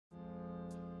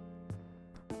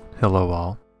Hello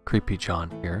all, Creepy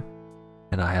John here,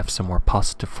 and I have some more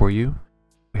pasta for you.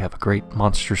 We have a great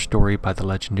monster story by the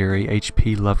legendary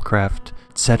H.P. Lovecraft,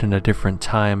 set in a different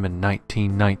time in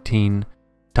 1919,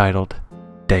 titled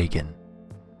Dagon.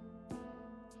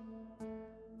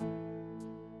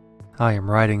 I am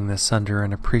writing this under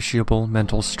an appreciable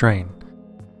mental strain,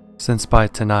 since by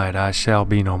tonight I shall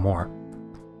be no more.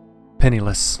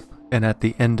 Penniless, and at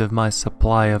the end of my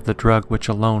supply of the drug which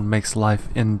alone makes life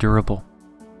endurable.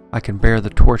 I can bear the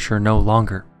torture no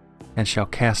longer, and shall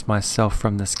cast myself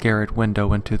from this garret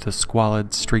window into the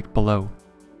squalid street below.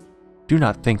 Do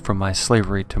not think from my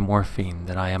slavery to morphine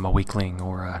that I am a weakling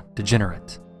or a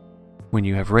degenerate. When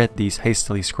you have read these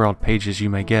hastily scrawled pages you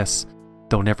may guess,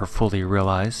 though never fully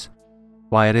realize,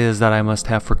 why it is that I must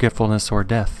have forgetfulness or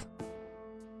death.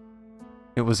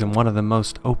 It was in one of the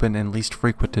most open and least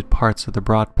frequented parts of the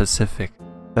broad Pacific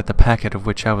that the packet of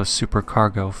which I was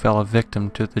supercargo fell a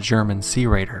victim to the German sea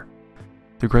raider.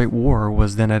 The Great War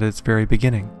was then at its very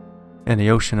beginning, and the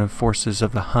ocean of forces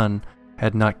of the Hun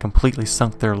had not completely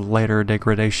sunk their later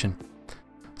degradation,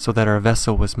 so that our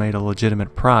vessel was made a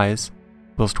legitimate prize,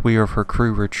 whilst we of her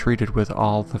crew retreated with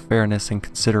all the fairness and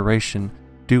consideration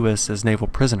due us as naval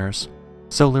prisoners.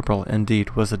 So liberal,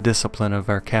 indeed, was the discipline of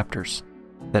our captors,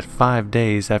 that 5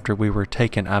 days after we were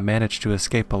taken I managed to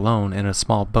escape alone in a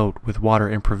small boat with water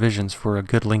and provisions for a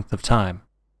good length of time.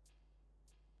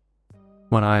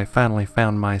 When I finally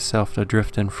found myself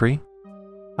adrift and free,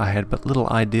 I had but little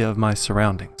idea of my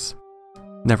surroundings.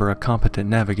 Never a competent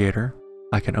navigator,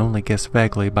 I could only guess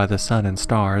vaguely by the sun and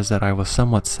stars that I was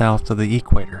somewhat south of the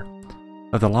equator.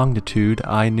 Of the longitude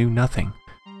I knew nothing,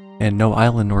 and no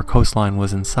island or coastline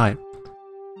was in sight.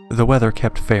 The weather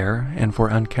kept fair, and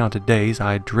for uncounted days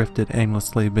I drifted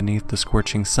aimlessly beneath the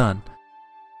scorching sun,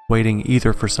 waiting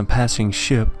either for some passing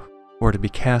ship or to be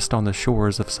cast on the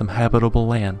shores of some habitable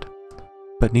land.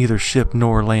 But neither ship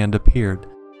nor land appeared,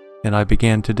 and I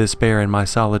began to despair in my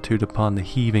solitude upon the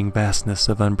heaving vastness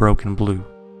of unbroken blue.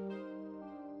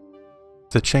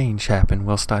 The change happened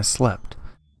whilst I slept.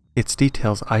 Its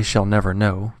details I shall never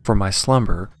know, for my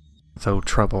slumber, though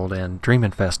troubled and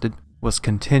dream-infested, was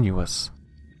continuous.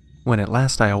 When at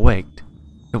last I awaked,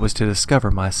 it was to discover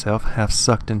myself half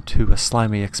sucked into a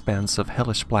slimy expanse of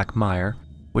hellish black mire,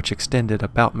 which extended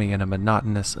about me in a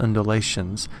monotonous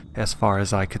undulations as far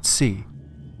as I could see,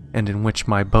 and in which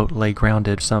my boat lay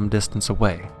grounded some distance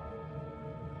away.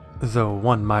 Though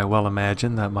one might well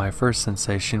imagine that my first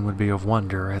sensation would be of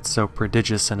wonder at so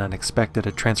prodigious and unexpected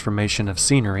a transformation of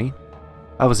scenery,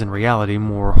 I was in reality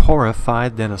more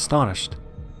horrified than astonished.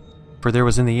 For there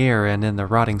was in the air and in the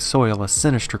rotting soil a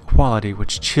sinister quality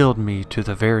which chilled me to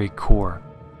the very core.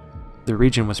 The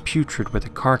region was putrid with the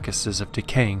carcasses of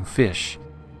decaying fish,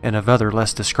 and of other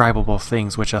less describable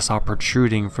things which I saw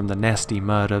protruding from the nasty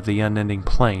mud of the unending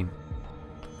plain.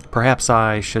 Perhaps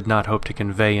I should not hope to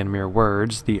convey in mere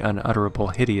words the unutterable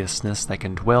hideousness that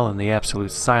can dwell in the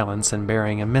absolute silence and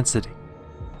bearing immensity.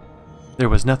 There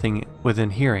was nothing within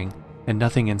hearing, and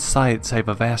nothing in sight save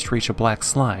a vast reach of black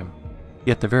slime.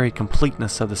 Yet the very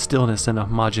completeness of the stillness and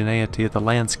homogeneity of the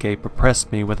landscape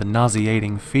oppressed me with a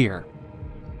nauseating fear.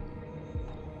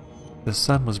 The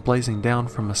sun was blazing down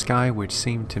from a sky which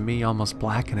seemed to me almost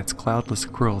black in its cloudless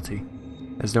cruelty,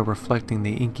 as though reflecting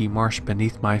the inky marsh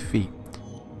beneath my feet.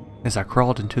 As I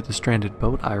crawled into the stranded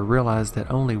boat, I realized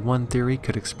that only one theory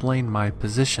could explain my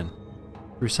position.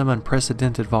 Through some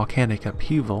unprecedented volcanic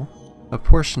upheaval, a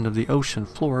portion of the ocean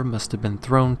floor must have been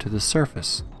thrown to the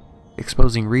surface,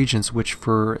 exposing regions which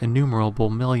for innumerable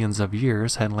millions of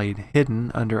years had lain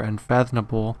hidden under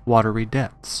unfathomable watery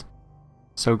depths.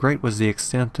 So great was the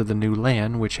extent of the new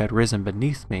land which had risen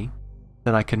beneath me,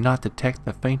 that I could not detect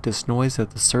the faintest noise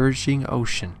of the surging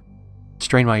ocean,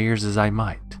 strain my ears as I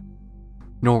might.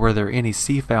 Nor were there any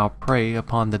seafowl prey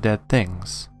upon the dead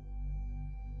things.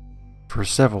 For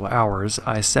several hours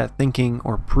I sat thinking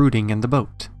or brooding in the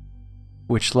boat,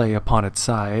 which lay upon its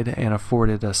side and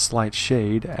afforded a slight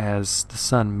shade as the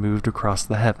sun moved across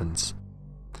the heavens.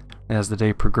 As the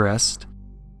day progressed,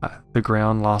 the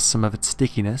ground lost some of its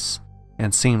stickiness,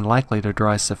 and seemed likely to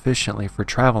dry sufficiently for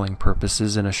traveling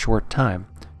purposes in a short time.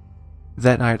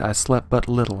 That night I slept but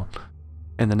little,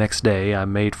 and the next day I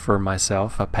made for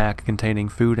myself a pack containing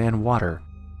food and water,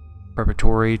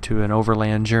 preparatory to an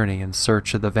overland journey in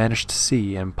search of the vanished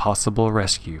sea and possible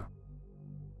rescue.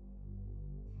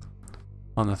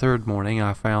 On the third morning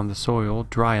I found the soil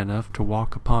dry enough to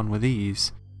walk upon with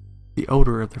ease. The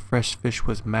odor of the fresh fish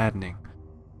was maddening,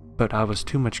 but I was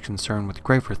too much concerned with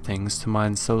graver things to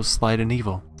mind so slight an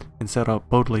evil, and set out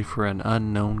boldly for an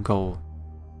unknown goal.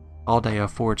 All day I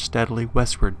forged steadily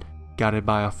westward, guided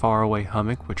by a faraway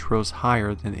hummock which rose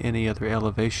higher than any other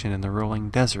elevation in the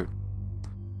rolling desert.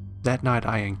 That night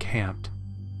I encamped,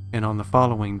 and on the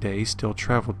following day still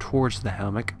traveled towards the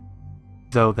hummock,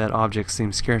 though that object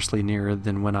seemed scarcely nearer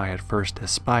than when I had first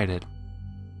espied it.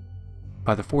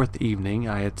 By the fourth evening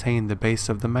I attained the base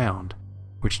of the mound,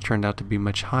 which turned out to be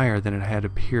much higher than it had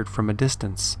appeared from a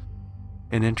distance,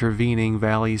 an intervening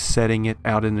valley setting it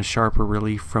out in a sharper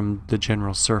relief from the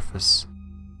general surface.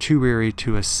 Too weary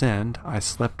to ascend, I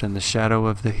slept in the shadow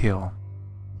of the hill.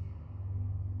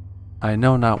 I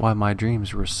know not why my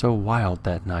dreams were so wild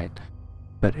that night,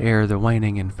 but ere the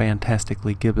waning and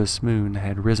fantastically gibbous moon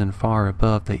had risen far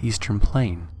above the eastern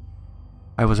plain,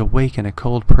 I was awake in a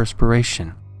cold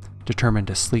perspiration, determined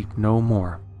to sleep no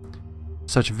more.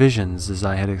 Such visions as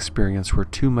I had experienced were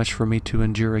too much for me to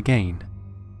endure again,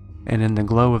 and in the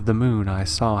glow of the moon I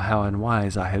saw how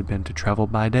unwise I had been to travel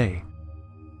by day.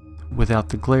 Without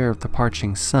the glare of the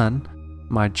parching sun,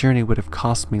 my journey would have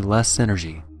cost me less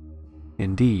energy.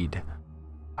 Indeed,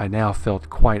 I now felt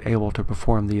quite able to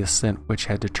perform the ascent which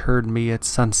had deterred me at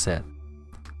sunset.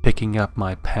 Picking up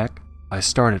my pack, I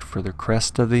started for the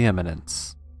crest of the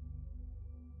eminence.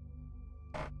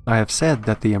 I have said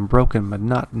that the unbroken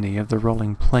monotony of the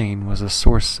rolling plain was a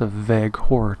source of vague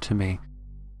horror to me,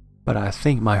 but I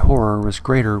think my horror was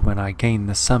greater when I gained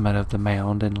the summit of the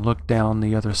mound and looked down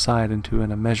the other side into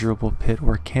an immeasurable pit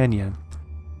or canyon,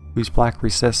 whose black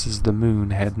recesses the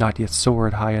moon had not yet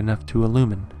soared high enough to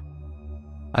illumine.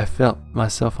 I felt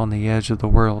myself on the edge of the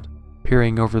world,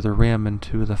 peering over the rim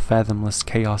into the fathomless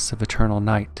chaos of eternal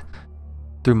night.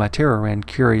 Through my terror ran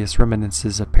curious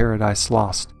reminiscences of Paradise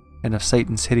Lost, and of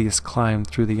Satan's hideous climb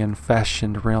through the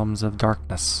unfashioned realms of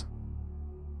darkness.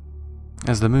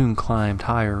 As the moon climbed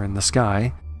higher in the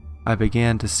sky, I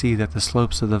began to see that the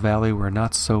slopes of the valley were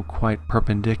not so quite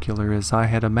perpendicular as I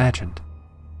had imagined.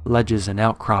 Ledges and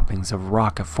outcroppings of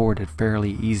rock afforded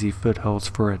fairly easy footholds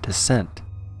for a descent,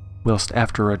 whilst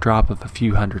after a drop of a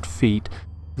few hundred feet,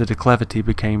 the declivity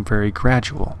became very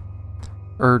gradual.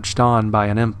 Urged on by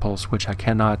an impulse which I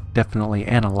cannot definitely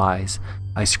analyze,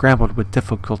 I scrambled with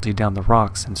difficulty down the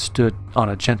rocks and stood on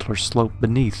a gentler slope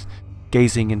beneath,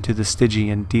 gazing into the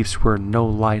Stygian deeps where no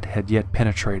light had yet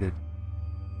penetrated.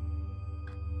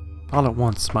 All at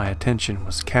once my attention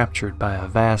was captured by a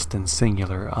vast and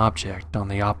singular object on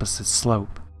the opposite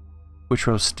slope, which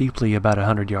rose steeply about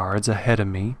 100 yards ahead of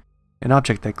me, an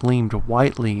object that gleamed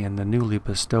whitely in the newly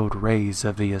bestowed rays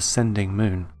of the ascending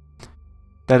moon.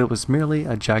 That it was merely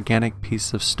a gigantic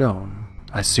piece of stone,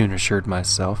 I soon assured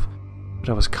myself, but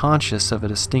I was conscious of a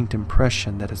distinct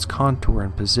impression that its contour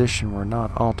and position were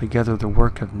not altogether the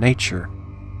work of nature.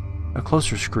 A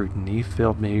closer scrutiny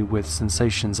filled me with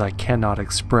sensations I cannot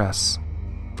express,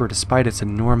 for despite its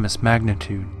enormous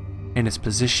magnitude, and its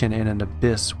position in an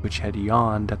abyss which had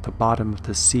yawned at the bottom of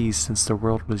the sea since the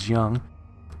world was young,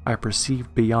 I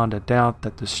perceived beyond a doubt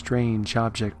that the strange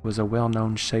object was a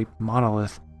well-known shaped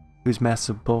monolith whose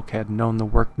massive bulk had known the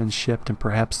workmanship and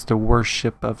perhaps the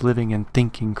worship of living and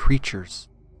thinking creatures.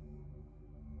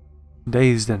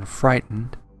 Dazed and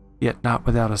frightened, yet not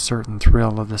without a certain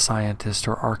thrill of the scientist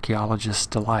or archaeologist's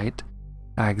delight,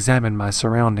 I examined my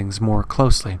surroundings more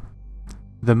closely.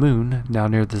 The moon, now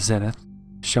near the zenith,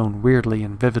 shone weirdly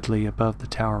and vividly above the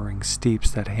towering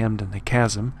steeps that hemmed in the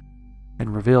chasm,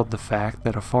 and revealed the fact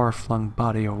that a far-flung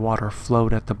body of water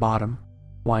flowed at the bottom,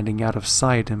 winding out of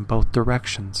sight in both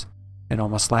directions, and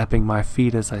almost lapping my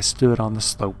feet as I stood on the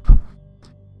slope.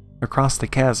 Across the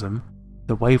chasm,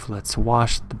 the wavelets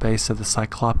washed the base of the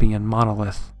Cyclopean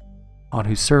monolith, on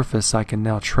whose surface I can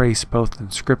now trace both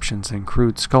inscriptions and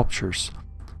crude sculptures.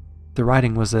 The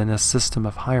writing was in a system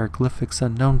of hieroglyphics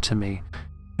unknown to me,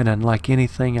 and unlike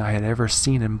anything I had ever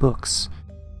seen in books,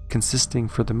 consisting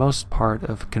for the most part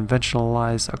of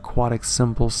conventionalized aquatic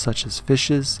symbols such as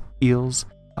fishes, eels,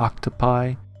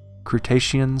 octopi,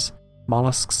 crustaceans,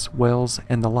 mollusks, whales,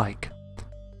 and the like.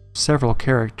 Several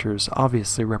characters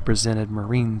obviously represented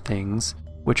marine things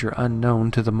which are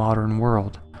unknown to the modern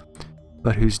world,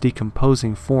 but whose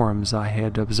decomposing forms I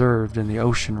had observed in the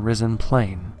ocean-risen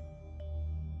plain.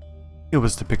 It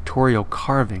was the pictorial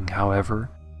carving, however,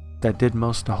 that did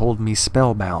most to hold me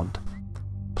spellbound.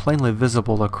 Plainly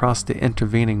visible across the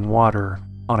intervening water,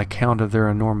 on account of their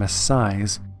enormous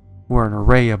size, were an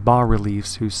array of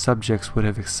bas-reliefs whose subjects would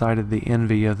have excited the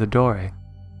envy of the Dore.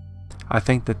 I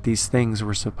think that these things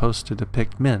were supposed to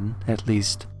depict men, at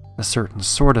least a certain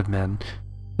sort of men,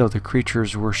 though the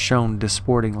creatures were shown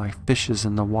disporting like fishes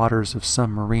in the waters of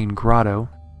some marine grotto,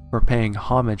 or paying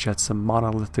homage at some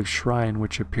monolithic shrine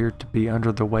which appeared to be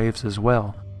under the waves as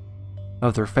well.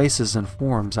 Of their faces and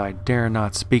forms I dare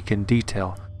not speak in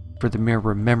detail, for the mere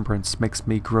remembrance makes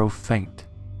me grow faint.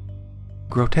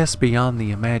 Grotesque beyond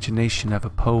the imagination of a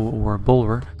Poe or a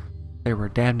Bulwer, they were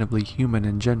damnably human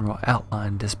in general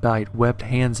outline despite webbed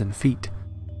hands and feet,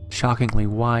 shockingly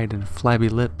wide and flabby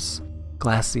lips,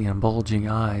 glassy and bulging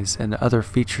eyes, and other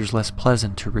features less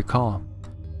pleasant to recall.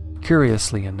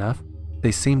 Curiously enough,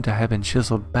 they seemed to have been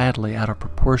chiseled badly out of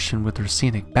proportion with their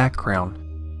scenic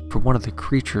background, for one of the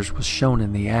creatures was shown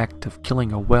in the act of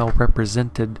killing a whale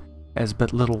represented as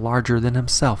but little larger than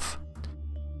himself.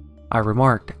 I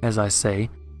remarked, as I say,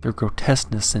 their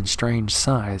grotesqueness and strange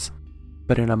size,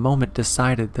 but in a moment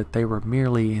decided that they were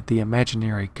merely the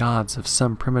imaginary gods of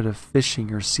some primitive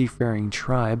fishing or seafaring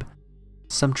tribe,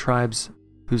 some tribes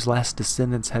whose last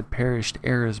descendants had perished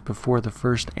eras before the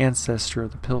first ancestor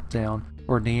of the Piltdown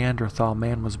or Neanderthal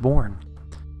man was born.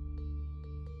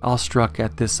 Awestruck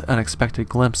at this unexpected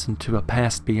glimpse into a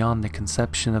past beyond the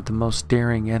conception of the most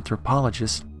daring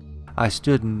anthropologist, I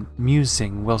stood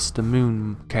musing whilst the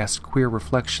moon cast queer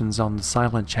reflections on the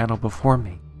silent channel before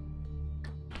me.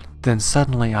 Then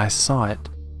suddenly I saw it.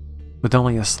 With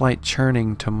only a slight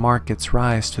churning to mark its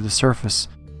rise to the surface,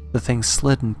 the thing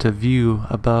slid into view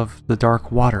above the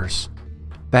dark waters.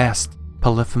 Vast,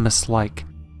 Polyphemus-like,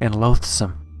 and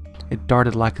loathsome, it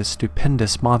darted like a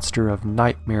stupendous monster of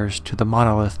nightmares to the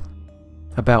monolith,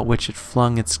 about which it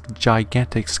flung its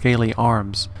gigantic scaly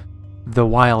arms, the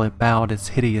while it bowed its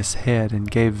hideous head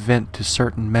and gave vent to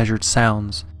certain measured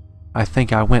sounds. I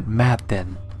think I went mad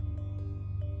then.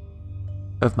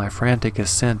 Of my frantic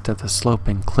ascent of the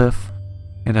sloping cliff,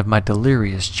 and of my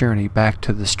delirious journey back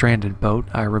to the stranded boat,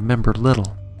 I remember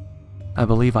little. I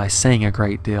believe I sang a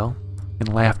great deal,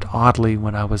 and laughed oddly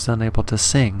when I was unable to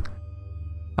sing.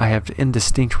 I have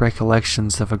indistinct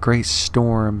recollections of a great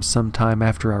storm some time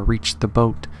after I reached the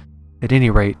boat. At any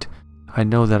rate, I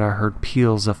know that I heard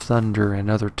peals of thunder and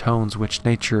other tones which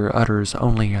nature utters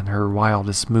only in her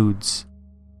wildest moods.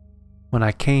 When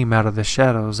I came out of the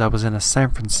shadows, I was in a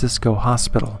San Francisco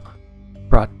hospital,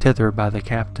 brought thither by the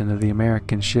captain of the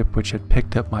American ship which had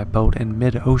picked up my boat in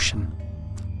mid-ocean.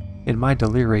 In my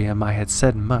delirium I had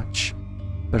said much,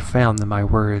 but found that my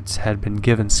words had been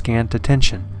given scant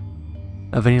attention.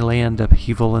 Of any land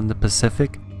upheaval in the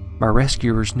Pacific, my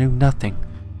rescuers knew nothing,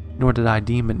 nor did I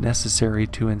deem it necessary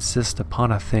to insist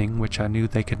upon a thing which I knew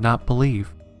they could not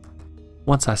believe.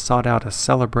 Once I sought out a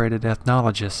celebrated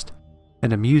ethnologist,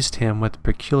 and amused him with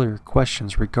peculiar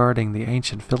questions regarding the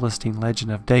ancient Philistine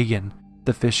legend of Dagon,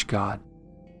 the fish god,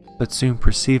 but soon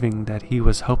perceiving that he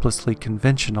was hopelessly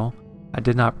conventional, I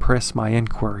did not press my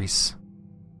inquiries.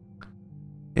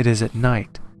 It is at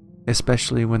night,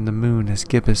 especially when the moon is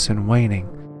gibbous and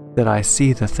waning, that I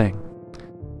see the thing.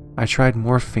 I tried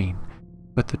morphine,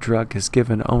 but the drug has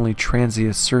given only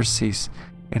transient surcease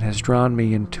and has drawn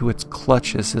me into its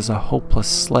clutches as a hopeless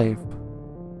slave.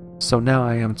 So now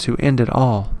I am to end it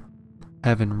all,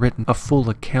 having written a full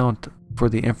account for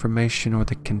the information or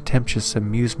the contemptuous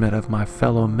amusement of my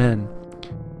fellow men.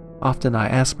 Often I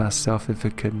ask myself if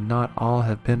it could not all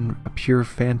have been a pure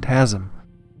phantasm,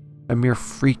 a mere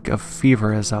freak of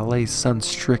fever as I lay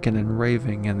sun-stricken and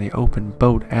raving in the open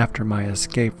boat after my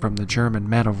escape from the German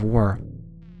man-of-war.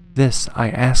 This I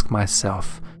ask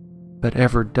myself, but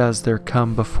ever does there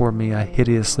come before me a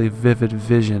hideously vivid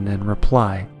vision in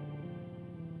reply.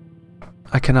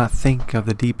 I cannot think of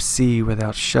the deep sea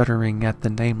without shuddering at the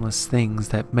nameless things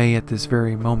that may at this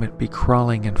very moment be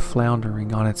crawling and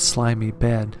floundering on its slimy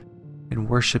bed, and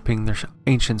worshipping their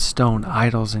ancient stone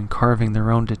idols and carving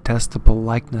their own detestable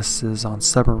likenesses on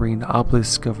submarine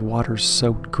obelisks of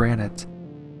water-soaked granite.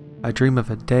 I dream of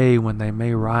a day when they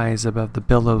may rise above the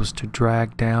billows to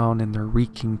drag down in their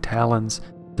reeking talons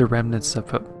the remnants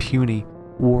of a puny,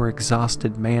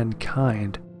 war-exhausted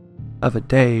mankind, of a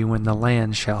day when the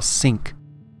land shall sink,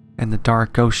 and the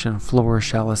dark ocean floor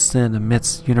shall ascend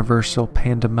amidst universal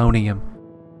pandemonium.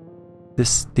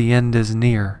 The end is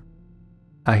near.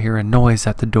 I hear a noise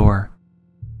at the door,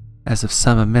 as of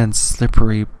some immense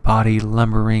slippery body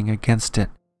lumbering against it.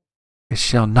 It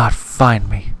shall not find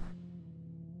me.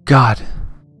 God,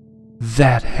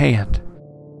 that hand!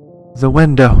 The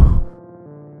window!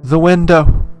 The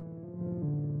window!